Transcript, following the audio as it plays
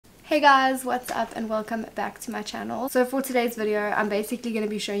Hey guys, what's up and welcome back to my channel. So for today's video, I'm basically going to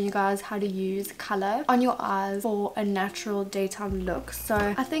be showing you guys how to use color on your eyes for a natural daytime look. So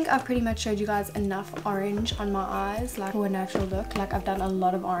I think I've pretty much showed you guys enough orange on my eyes, like for a natural look. Like I've done a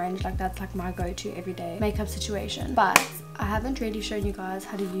lot of orange, like that's like my go-to everyday makeup situation. But I haven't really shown you guys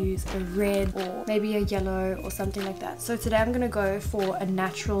how to use a red or maybe a yellow or something like that. So today I'm gonna go for a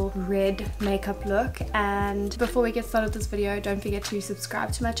natural red makeup look. And before we get started with this video, don't forget to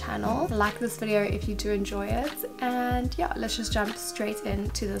subscribe to my channel, like this video if you do enjoy it, and yeah, let's just jump straight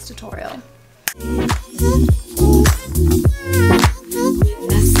into this tutorial.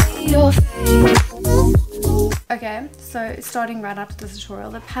 Okay, so starting right after this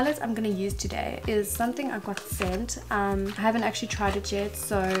tutorial, the palette I'm going to use today is something I got sent. I haven't actually tried it yet,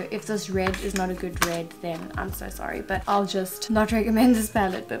 so if this red is not a good red, then I'm so sorry, but I'll just not recommend this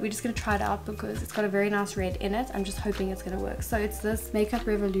palette. But we're just going to try it out because it's got a very nice red in it. I'm just hoping it's going to work. So it's this Makeup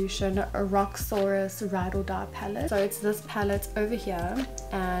Revolution xoxo Ride or Die palette. So it's this palette over here,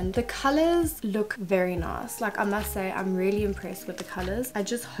 and the colors look very nice. Like I must say, I'm really impressed with the colors. I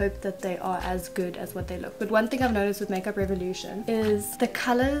just hope that they are as good as what they look. But one thing I've noticed with Makeup Revolution is the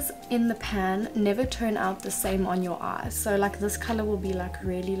colors in the pan never turn out the same on your eyes. So like this color will be like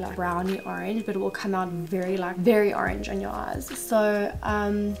really like browny orange, but it will come out very orange on your eyes. So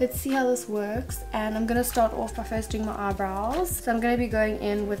let's see how this works. And I'm gonna start off by first doing my eyebrows. So I'm gonna be going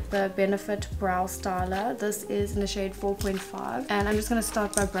in with the Benefit Brow Styler. This is in the shade 4.5, and I'm just gonna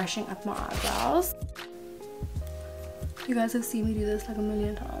start by brushing up my eyebrows. You guys have seen me do this like a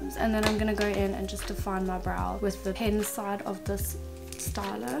million times. And then I'm gonna go in and just define my brow with the pen side of this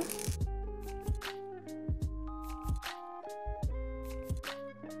styler.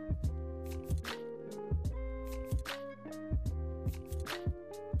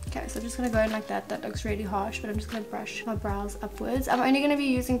 Okay, so I'm just gonna go in like that. That looks really harsh, but I'm just gonna brush my brows upwards. I'm only gonna be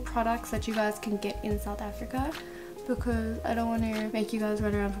using products that you guys can get in South Africa, because I don't want to make you guys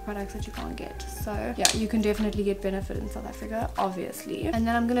run around for products that you can't get. So yeah, you can definitely get Benefit in South Africa, obviously. And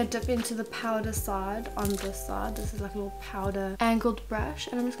then I'm gonna dip into the powder side on this side. This is like a little powder angled brush,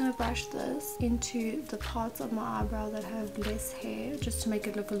 and I'm just gonna brush this into the parts of my eyebrow that have less hair, just to make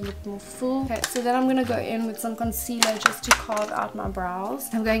it look a little more full. Okay, so then I'm gonna go in with some concealer just to carve out my brows.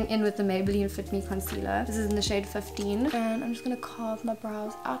 I'm going in with the Maybelline Fit concealer. This is in the shade 15, and I'm just gonna carve my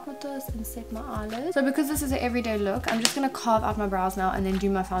brows out with this and set my eyelids. So because this is an everyday look, I'm just gonna carve out my brows now and then do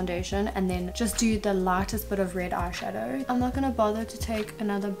my foundation, and then just do the lightest bit of red eyeshadow. I'm not gonna bother to take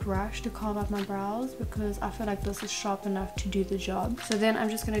another brush to carve out my brows because I feel like this is sharp enough to do the job. So then I'm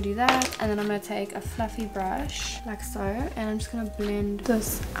just gonna do that, and then I'm gonna take a fluffy brush like so, and I'm just gonna blend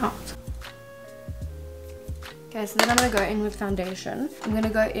this out. Okay, so then I'm going to go in with foundation. I'm going to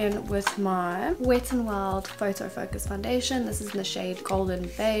go in with my Wet n Wild Photofocus foundation. This is in the shade Golden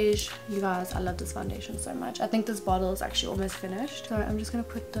Beige. You guys, I love this foundation so much. I think this bottle is actually almost finished. So I'm just going to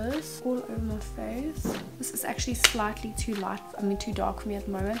put this all over my face. This is actually slightly too too dark for me at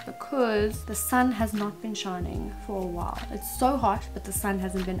the moment because the sun has not been shining for a while. It's so hot, but the sun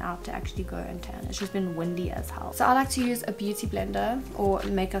hasn't been out to actually go and tan. It's just been windy as hell. So I like to use a beauty blender or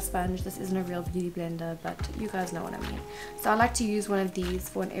makeup sponge. This isn't a real beauty blender, but you guys know what I mean. So I like to use one of these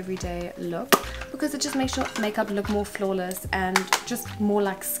for an everyday look because it just makes your makeup look more flawless and just more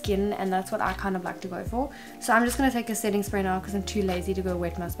like skin, and that's what I kind of like to go for. So I'm just going to take a setting spray now because I'm too lazy to go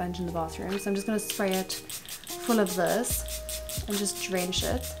wet my sponge in the bathroom. So I'm just going to spray it full of this and just drench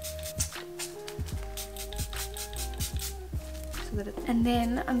it. And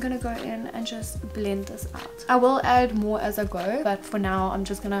then I'm gonna go in and just blend this out. I will add more as I go, but for now I'm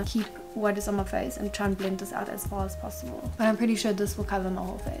just gonna keep what is on my face and try and blend this out as far as possible. But I'm pretty sure this will cover my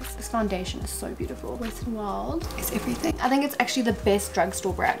whole face. This foundation is so beautiful. Wet n Wild is everything. I think it's actually the best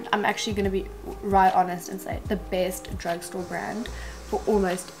drugstore brand. I'm actually gonna be right honest and say the best drugstore brand for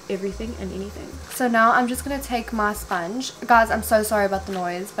almost everything and anything. So now I'm just gonna take my sponge. Guys, I'm so sorry about the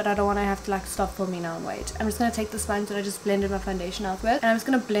noise, but I don't want to have to like stop filming now and wait. I'm just gonna take the sponge that I just blended my foundation out with, and I'm just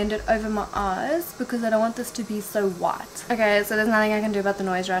gonna blend it over my eyes because I don't want this to be so white. Okay, so there's nothing I can do about the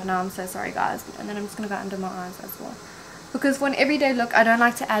noise right now. I'm so sorry guys. And then I'm just gonna go under my eyes as well. Because for an everyday look, I don't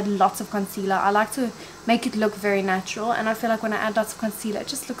like to add lots of concealer. I like to make it look very natural, and I feel like when I add lots of concealer, it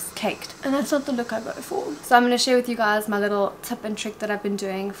just looks caked, and that's not the look I go for. So I'm going to share with you guys my little tip and trick that I've been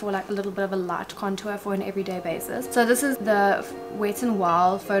doing for like a little bit of a light contour for an everyday basis. So this is the Wet n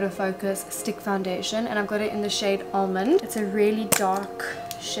Wild Photofocus Stick Foundation, and I've got it in the shade Almond. It's a really dark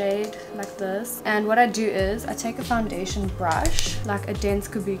shade like this, and what I do is I take a foundation brush, like a dense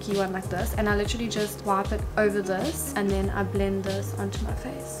kabuki one like this, and I literally just wipe it over this, and then I blend this onto my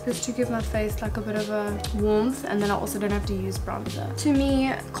face just to give my face like a bit of a warmth, and then I also don't have to use bronzer. To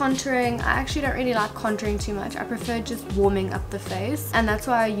me, contouring, I actually don't really like contouring too much. I prefer just warming up the face, and that's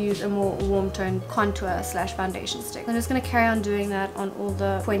why I use a more warm tone contour slash foundation stick. I'm just going to carry on doing that on all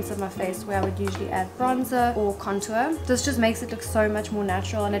the points of my face where I would usually add bronzer or contour. This just makes it look so much more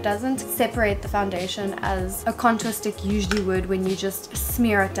natural, and it doesn't separate the foundation as a contour stick usually would when you just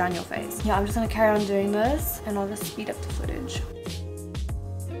smear it down your face. Yeah, I'm just going to carry on doing this, and I'll just speed up the footage.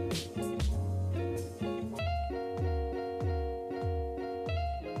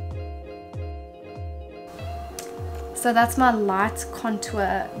 So that's my light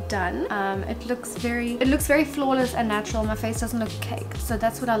contour done. It looks very flawless and natural. My face doesn't look caked. So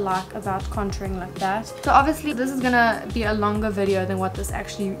that's what I like about contouring like that. So obviously this is gonna be a longer video than what this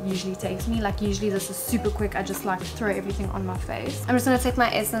actually usually takes me. Like usually this is super quick. I just like to throw everything on my face. I'm just gonna take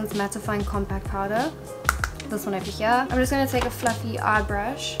my Essence Mattifying Compact Powder. This one over here. I'm just gonna take a fluffy eye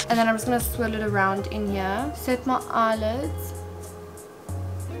brush, and then I'm just gonna swirl it around in here. Set my eyelids.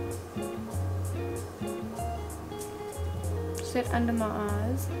 Set under my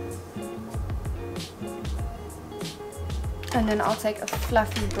eyes, and then I'll take a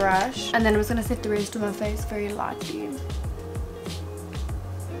fluffy brush, and then I'm just going to set the rest of my face very lightly.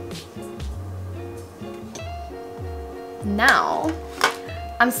 Now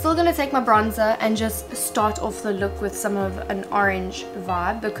I'm still going to take my bronzer and just start off the look with some of an orange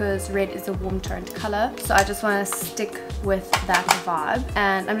vibe, because red is a warm toned color, so I just want to stick with that vibe.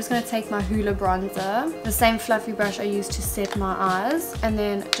 And I'm just going to take my Hoola bronzer, the same fluffy brush I used to set my eyes, and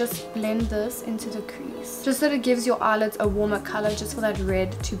then just blend this into the crease, just so that it gives your eyelids a warmer color, just for that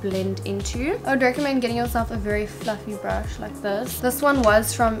red to blend into. I would recommend getting yourself a very fluffy brush like this. This one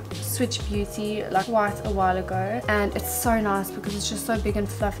was from Switch Beauty like quite a while ago, and it's so nice because it's just so big and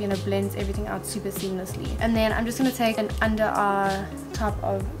fluffy, and it blends everything out super seamlessly. And then I'm just going to take an under eye type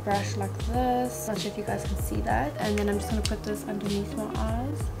of brush like this. Not sure if you guys can see that. And then I'm just going to put this underneath my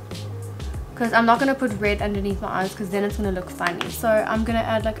eyes, because I'm not going to put red underneath my eyes because then it's going to look funny. So I'm going to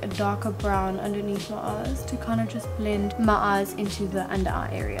add like a darker brown underneath my eyes to kind of just blend my eyes into the under eye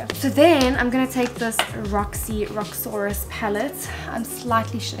area. So then I'm going to take this Roxorus palette. I'm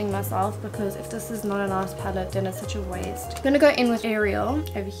slightly shitting myself because if this is not a nice palette, then it's such a waste. I'm going to go in with Ariel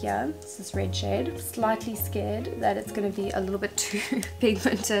over here. It's this red shade. Slightly scared that it's going to be a little bit too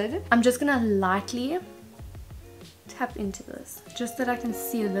pigmented. I'm just going to lightly tap into this, just that I can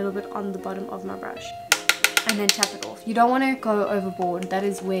see a little bit on the bottom of my brush, and then tap it off. You don't want to go overboard. That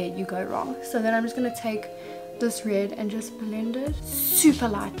is where you go wrong. So then I'm just going to take this red and just blend it super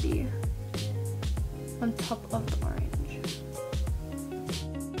lightly on top of the orange.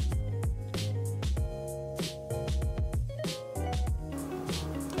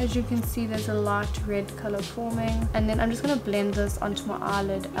 As you can see, there's a light red color forming, and then I'm just going to blend this onto my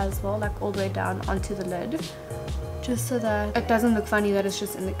eyelid as well, like all the way down onto the lid, just so that it doesn't look funny that it's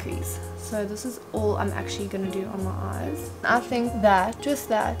just in the crease. So this is all I'm actually going to do on my eyes. I think that, just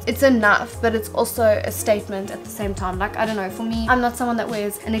that, it's enough, but it's also a statement at the same time. Like, I don't know, for me, I'm not someone that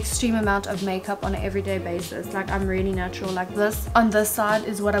wears an extreme amount of makeup on an everyday basis. Like, I'm really natural. Like this, on this side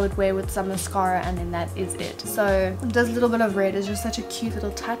is what I would wear with some mascara, and then that is it. So this little bit of red is just such a cute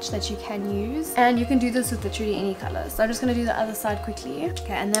little touch that you can use, and you can do this with literally any color. So I'm just going to do the other side quickly.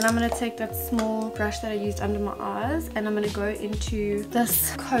 Okay, and then I'm going to take that small brush that I used under my eyes, and I'm going to go into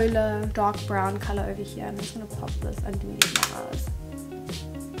this cola dark brown color over here. I'm just going to pop this underneath my eyes.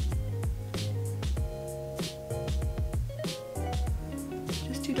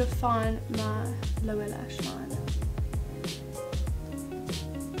 Just to define my lower lash line.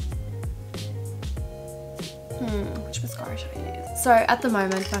 Which mascara should I use? So at the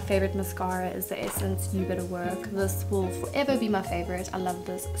moment, my favorite mascara is the Essence You Better Work. This will forever be my favorite. I love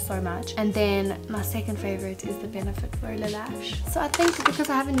this so much. And then my second favorite is the Benefit Roller Lash. So I think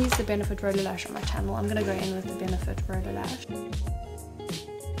because I haven't used the Benefit Roller Lash on my channel, I'm gonna go in with the Benefit Roller Lash.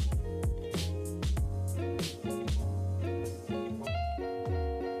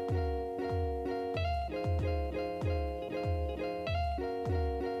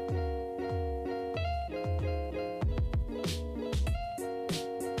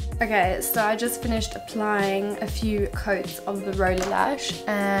 Okay, so I just finished applying a few coats of the roller lash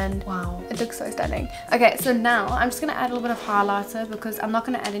and wow, it looks so stunning. Okay, so now I'm just going to add a little bit of highlighter because I'm not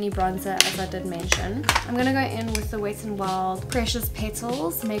going to add any bronzer as I did mention. I'm going to go in with the Wet n Wild Precious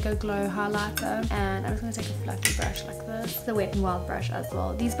Petals megaGlow highlighter, and I'm just going to take a fluffy brush like this. The Wet n Wild brush as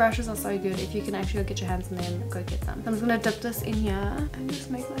well. These brushes are so good. If you can actually go get your hands on them, go get them. So I'm just going to dip this in here and just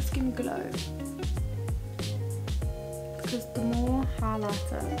make my skin glow. Because the more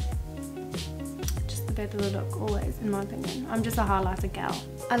highlighter, just the better the look, always, in my opinion. I'm just a highlighter gal.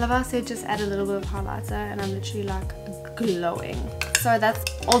 I love how I said just add a little bit of highlighter and I'm literally like glowing. So that's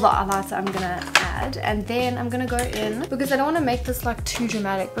all the highlighter I'm gonna add, and then I'm gonna go in because I don't want to make this like too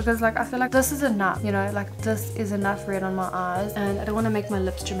dramatic, because like I feel like this is enough, you know, like this is enough red on my eyes and I don't want to make my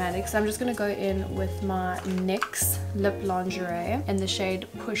lips dramatic. So I'm just gonna go in with my NYX lip lingerie in the shade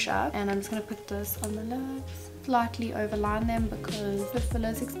Push Up, and I'm just gonna put this on the lips, slightly overline them because lip filler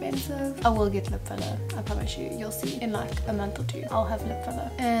is expensive. I will get lip filler, I promise you. You'll see in like a month or two I'll have lip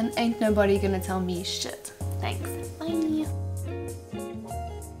filler, and ain't nobody gonna tell me shit. Thanks, bye.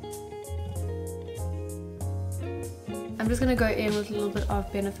 I'm just gonna go in with a little bit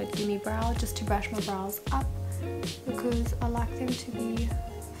of Benefit Gimme Brow just to brush my brows up because I like them to be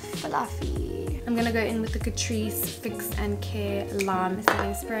fluffy. I'm gonna go in with the Catrice Fix and Care Lime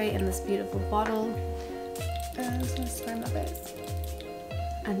Setting Spray in this beautiful bottle. I'm just gonna spray my base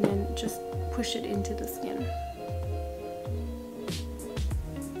and then just push it into the skin.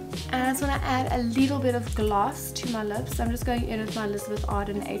 And I just want to add a little bit of gloss to my lips. I'm just going in with my Elizabeth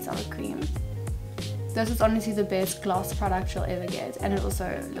Arden 8-hour cream. This is honestly the best gloss product you'll ever get, and it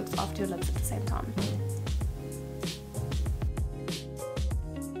also looks after your lips at the same time.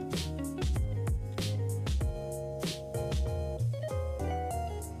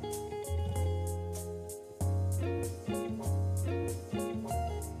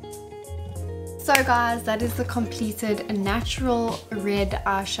 So guys, that is the completed natural red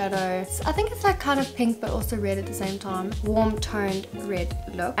eyeshadow. I think it's like kind of pink but also red at the same time. Warm toned red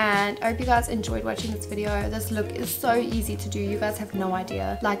look. And I hope you guys enjoyed watching this video. This look is so easy to do. You guys have no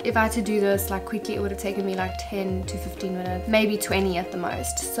idea. Like if I had to do this like quickly, it would have taken me like 10 to 15 minutes, maybe 20 at the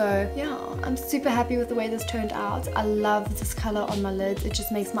most. So yeah, I'm super happy with the way this turned out. I love this color on my lids. It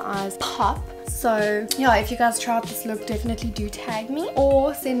just makes my eyes pop. So yeah, if you guys try out this look, definitely do tag me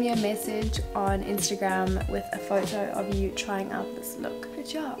or send me a message on Instagram with a photo of you trying out this look.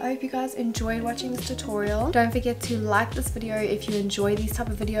 But yeah, I hope you guys enjoyed watching this tutorial. Don't forget to like this video if you enjoy these type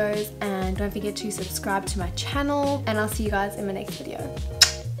of videos, and don't forget to subscribe to my channel, and I'll see you guys in my next video.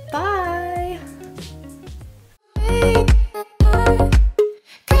 Bye!